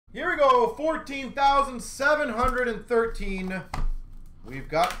Here we go, 14,713. We've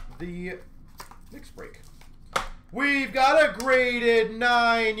got the mixed break. We've got a graded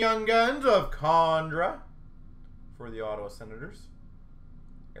 9 Young Guns of Condra for the Ottawa Senators.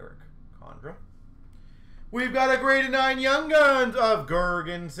 Eric Condra. We've got a graded 9 Young Guns of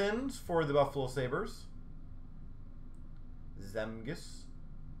Gergensons for the Buffalo Sabres. Zemgus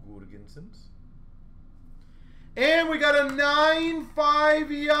Gurgensons. And we got a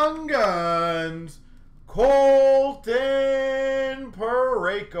 9/5 Young Guns, Colton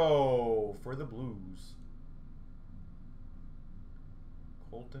Parayko for the Blues.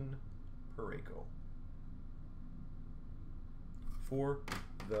 Colton Parayko for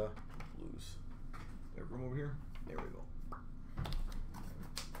the Blues. There, room over here. There we go.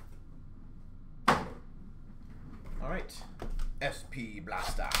 All right, SP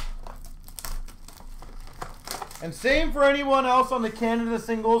Blaster. And same for anyone else on the Canada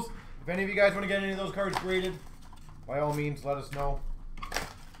singles. If any of you guys want to get any of those cards graded, by all means, let us know.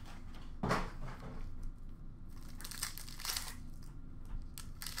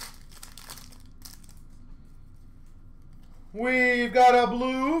 We've got a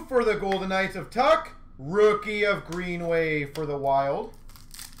blue for the Golden Knights of Tuck. Rookie of Greenway for the Wild.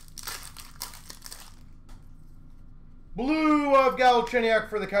 Blue of Galchenyuk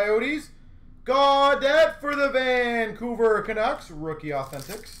for the Coyotes. Gaudette for the Vancouver Canucks. Rookie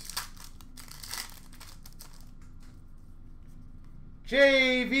Authentics.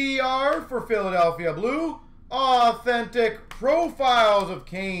 JVR for Philadelphia Blue. Authentic Profiles of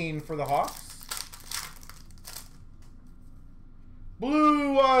Kane for the Hawks.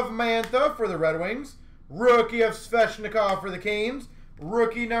 Blue of Mantha for the Red Wings. Rookie of Svechnikov for the Canes.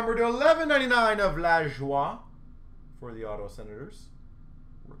 Rookie number to 1199 of Lajoie for the Ottawa Senators.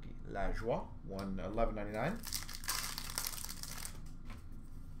 Rookie Lajoie, 1199.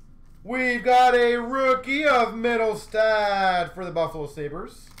 We've got a rookie of Middlestad for the Buffalo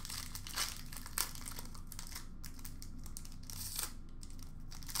Sabres.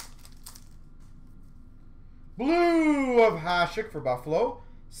 Blue of Hasek for Buffalo.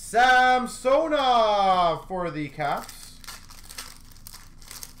 Samsonov for the Caps.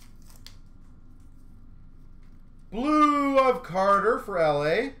 Blue of Carter for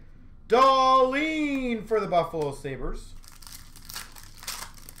LA. Darlene for the Buffalo Sabres.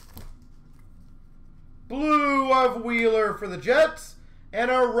 Blue of Wheeler for the Jets.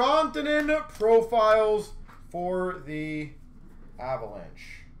 And a Rantanen Profiles for the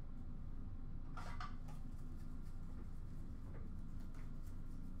Avalanche.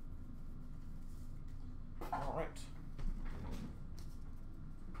 All right.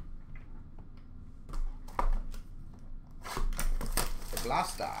 The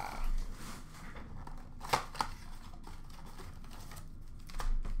Blaster.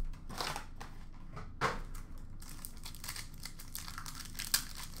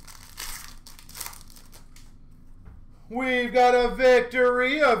 We've got a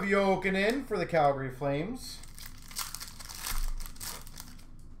victory of Jokinen for the Calgary Flames.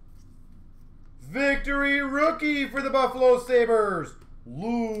 Victory rookie for the Buffalo Sabres,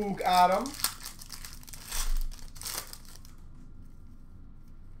 Luke Adam.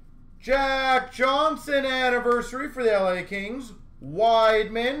 Jack Johnson anniversary for the LA Kings.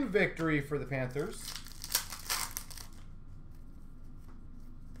 Wideman victory for the Panthers.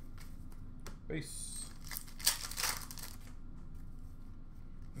 Base.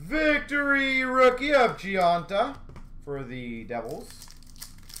 Victory rookie of Gianta for the Devils.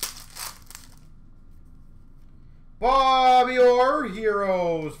 Bobby Orr,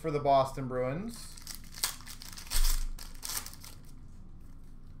 Heroes for the Boston Bruins.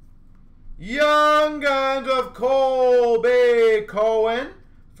 Young Guns of Colby Cohen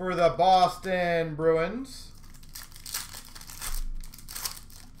for the Boston Bruins.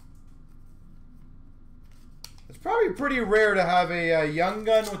 It's probably pretty rare to have a Young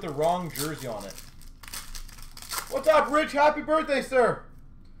Gun with the wrong jersey on it. What's up, Rich? Happy birthday, sir.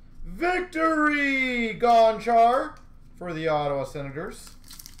 Victory Gonchar for the Ottawa Senators.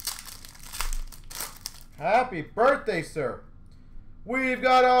 Happy birthday, sir. We've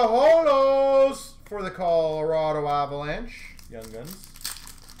got a Holos for the Colorado Avalanche. Young Guns.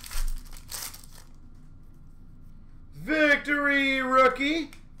 Victory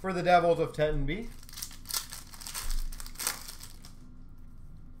rookie for the Devils of Tettenby.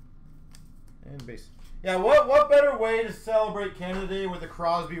 And base. Yeah, what better way to celebrate Canada Day with a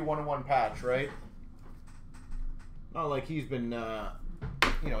Crosby 1-1 patch, right? Not like he's been,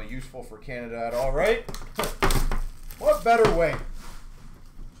 you know, useful for Canada at all, right? What better way?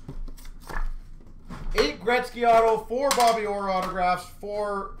 8 Gretzky auto, 4 Bobby Orr autographs,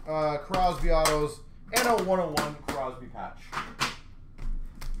 4 Crosby autos, and a 101 Crosby patch.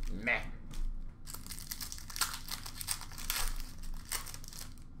 Meh.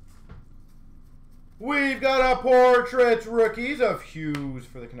 We've got a Portraits Rookies of Hughes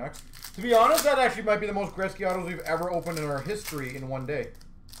for the Canucks. To be honest, that actually might be the most Gretzky autos we've ever opened in our history in one day.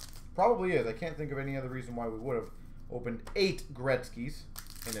 Probably is. I can't think of any other reason why we would have opened 8 Gretzkys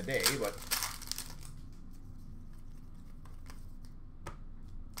in a day, but...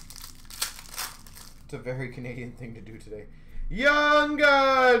 it's a very Canadian thing to do today. Young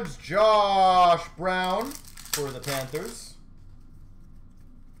Guns, Josh Brown for the Panthers.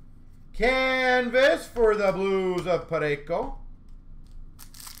 Canvas for the Blues of Pareko.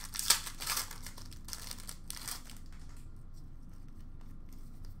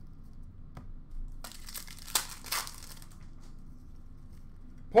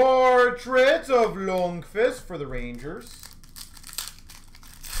 Portraits of Lundqvist for the Rangers.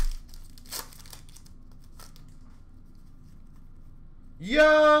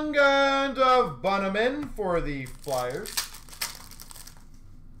 Young Guns of Bunnaman for the Flyers.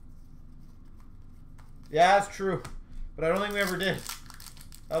 Yeah, that's true. But I don't think we ever did.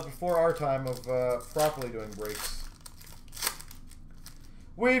 That was before our time of properly doing breaks.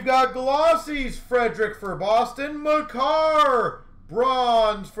 We've got Glossies, Frederick for Boston. Makar,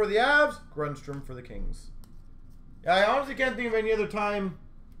 Bronze for the Avs. Grundstrom for the Kings. Yeah, I honestly can't think of any other time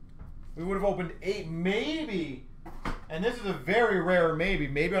we would have opened 8, maybe. And this is a very rare maybe.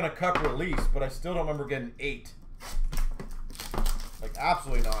 Maybe on a cup release, but I still don't remember getting 8. Like,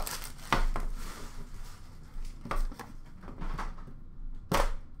 absolutely not.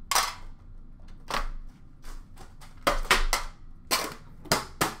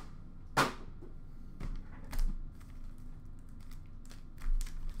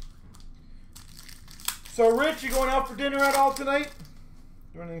 So, Rich, you going out for dinner at all tonight?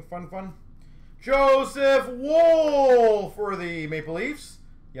 Doing anything fun? Joseph Wool for the Maple Leafs.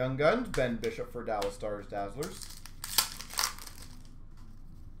 Young Guns. Ben Bishop for Dallas Stars Dazzlers.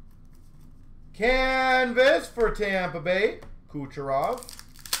 Canvas for Tampa Bay. Kucherov.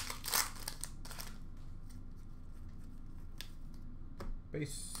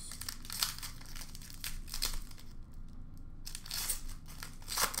 Base.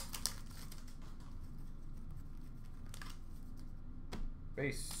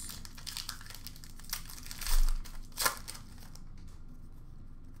 Base.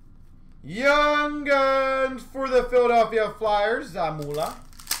 Young Guns for the Philadelphia Flyers, Zamula.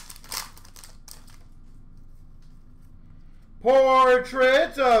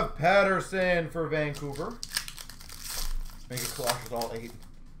 Portrait of Pettersson for Vancouver. Make it collage with all 8.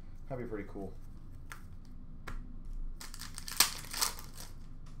 That'd be pretty cool.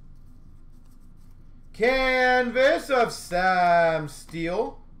 Canvas of Sam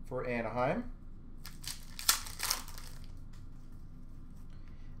Steele for Anaheim.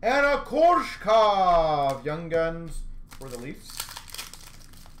 And a Korshkov, Young Guns for the Leafs.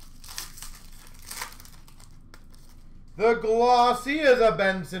 The Glossy is a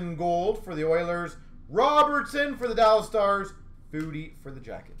Benson Gold for the Oilers. Robertson for the Dallas Stars. Foodie for the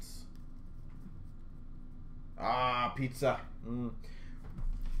Jackets. Ah, pizza.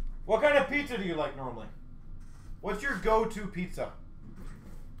 What kind of pizza do you like normally? What's your go-to pizza?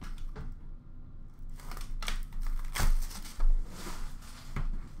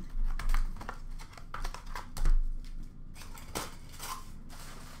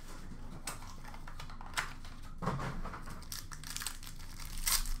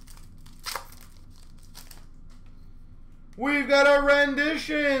 We've got our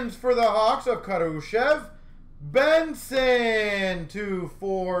renditions for the Hawks of Karushev. Benson to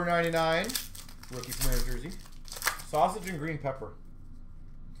 $4.99. Rookie Premier jersey. Sausage and green pepper.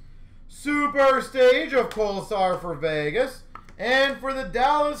 Super Stage of Kolesar for Vegas. And for the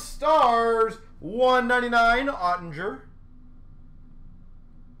Dallas Stars, $1.99 Ottinger.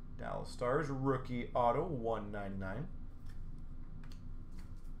 Dallas Stars rookie auto, $1.99.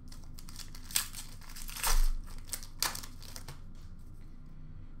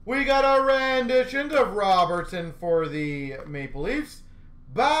 We got a rendition of Robertson for the Maple Leafs.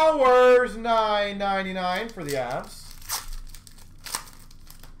 Bowers, $9.99 for the Avs.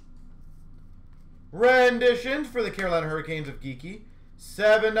 Renditions for the Carolina Hurricanes of Geeky.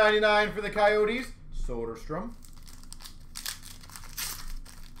 $7.99 for the Coyotes. Soderstrom.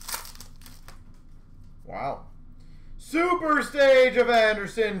 Wow. Super Stage of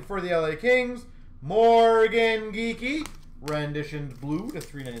Anderson for the LA Kings. Morgan Geeky. Renditions blue to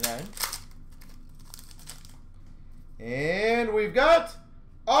 $3.99. And we've got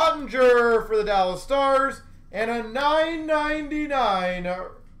Ottinger for the Dallas Stars. And a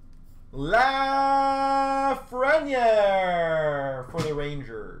 $9.99 Lafreniere for the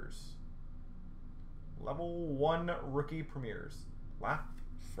Rangers. Level 1 rookie premieres.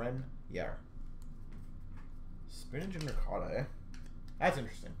 Lafreniere. Spinach and ricotta, eh? That's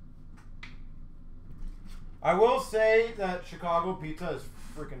interesting. I will say that Chicago pizza is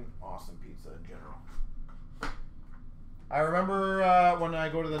freaking awesome pizza in general. I remember when I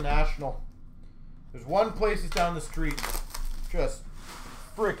go to the National, there's one place that's down the street, just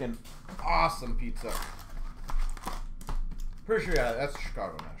freaking awesome pizza. Pretty sure, yeah, that's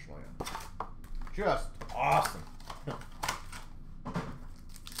Chicago National, yeah. Just awesome.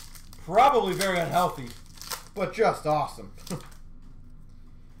 Probably very unhealthy, but just awesome.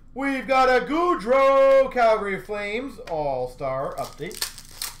 We've got a Goudreau Calgary Flames All-Star Update.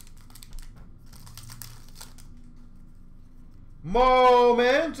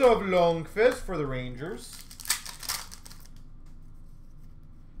 Moment of Lundqvist for the Rangers.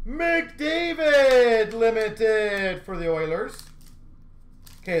 McDavid Limited for the Oilers.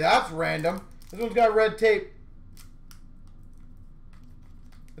 Okay, that's random. This one's got red tape.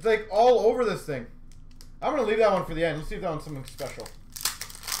 It's like all over this thing. I'm going to leave that one for the end. Let's see if that one's something special.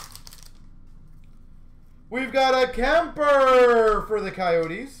 We've got a Kemper for the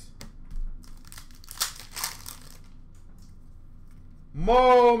Coyotes.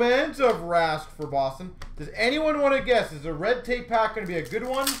 Moment of Rask for Boston. Does anyone want to guess? Is the red tape pack going to be a good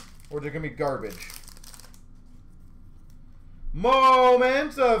one, or is it going to be garbage?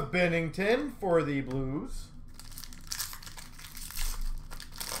 Moment of Binnington for the Blues.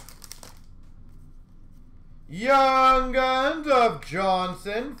 Young Guns of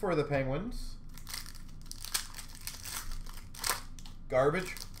Johnson for the Penguins.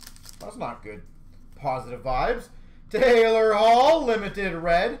 Garbage. That's not good. Positive vibes. Taylor Hall, limited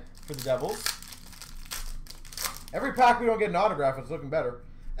red for the Devils. Every pack we don't get an autograph, it's looking better.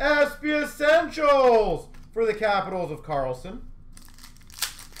 SP Essentials for the Capitals of Carlson.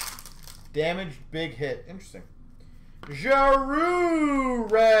 Damaged big hit. Interesting. Giroux,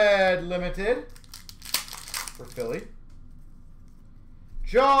 red limited for Philly.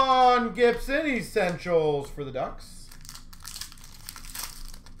 John Gibson, Essentials for the Ducks.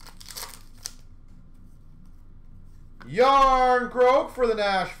 Yarn Croak for the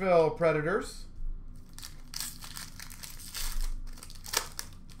Nashville Predators.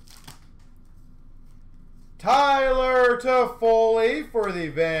 Tyler Toffoli for the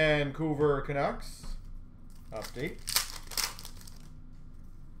Vancouver Canucks. Update.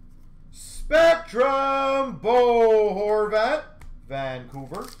 Spectrum Bo Horvat,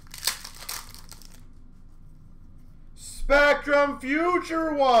 Vancouver. Spectrum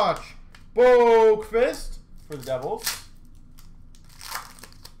Future Watch, Boqvist for the Devils.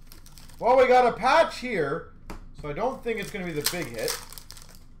 Well, we got a patch here, so I don't think it's going to be the big hit.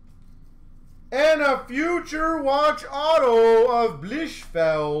 And a Future Watch auto of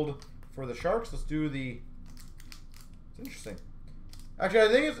Blichfeld for the Sharks. Let's do the... It's interesting. Actually, I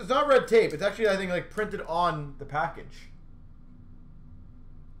think it's not red tape. It's actually, I think, like printed on the package.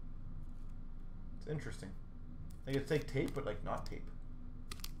 It's interesting. Like it's like tape, but like not tape.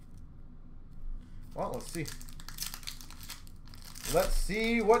 Well, let's see. Let's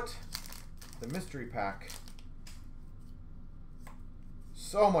see what the mystery pack.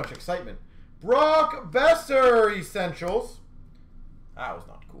 So much excitement. Brock Besser Essentials. That was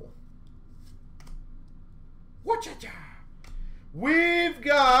not cool. Whatcha-cha? We've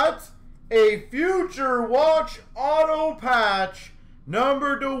got a Future Watch auto patch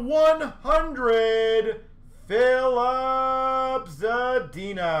numbered to 100. Philip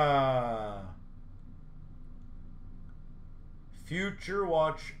Zadina. Future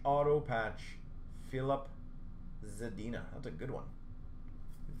Watch auto patch. Philip Zadina. That's a good one.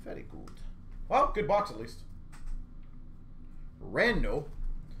 Very good. Well, good box at least. Rando.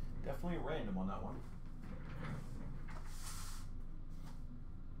 Definitely random on that one.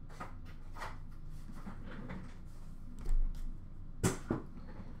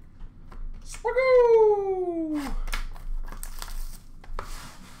 Swagoo!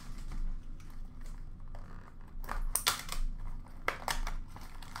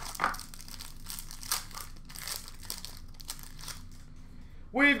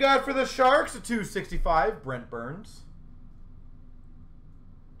 We've got for the Sharks a 265, Brent Burns.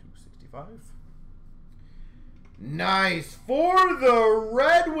 265. Nice. For the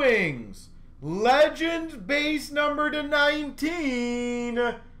Red Wings, Legend base number to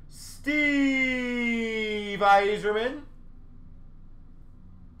 19, Steve Yzerman.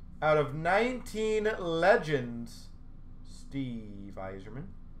 Out of 19 Legends, Steve Yzerman.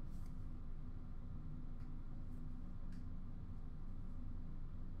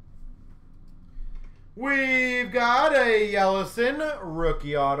 We've got a Yellison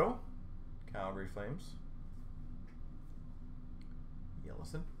rookie auto. Calgary Flames.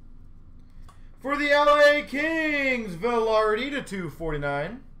 Yellison. For the LA Kings, Velarde to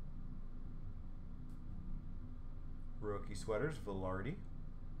 249. Rookie sweaters, Velarde.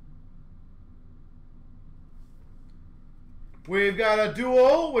 We've got a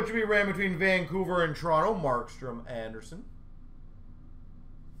duel, which we ran between Vancouver and Toronto, Markstrom, Anderson.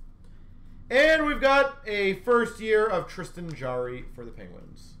 And we've got a first year of Tristan Jarry for the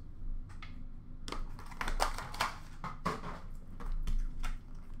Penguins.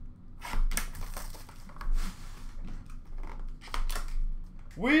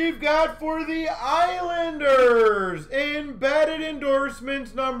 We've got for the Islanders, embedded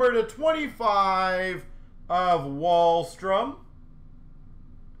endorsements number to 25 of Wahlstrom.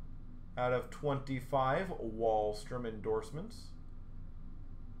 Out of 25 Wahlstrom endorsements.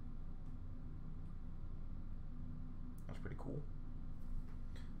 That's pretty cool.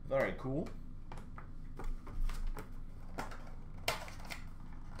 Very cool.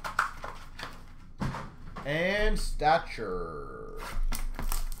 And Stature.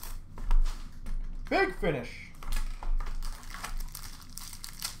 Big finish.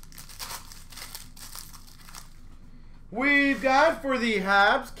 We've got for the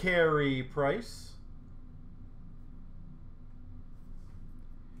Habs, Carey Price.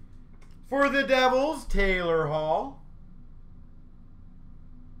 For the Devils, Taylor Hall.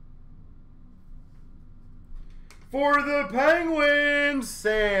 For the Penguins,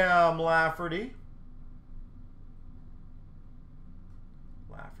 Sam Lafferty.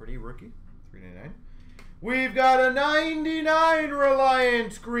 Lafferty, rookie, $3.99. We've got a 99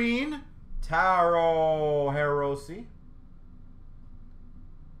 Reliance green, Taro Hirose.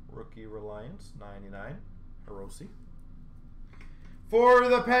 Rookie Reliance, 99, Hirose. For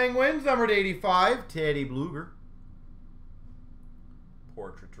the Penguins, numbered 85, Teddy Bluger.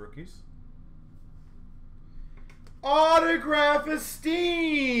 Portraits rookies. Autograph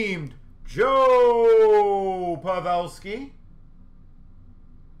esteemed, Joe Pavelski.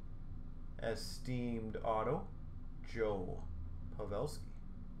 Esteemed auto, Joe Pavelski.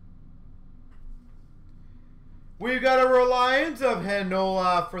 We've got a Reliance of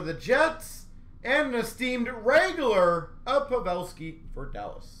Henola for the Jets and an esteemed regular of Pavelski for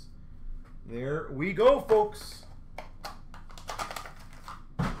Dallas. There we go, folks.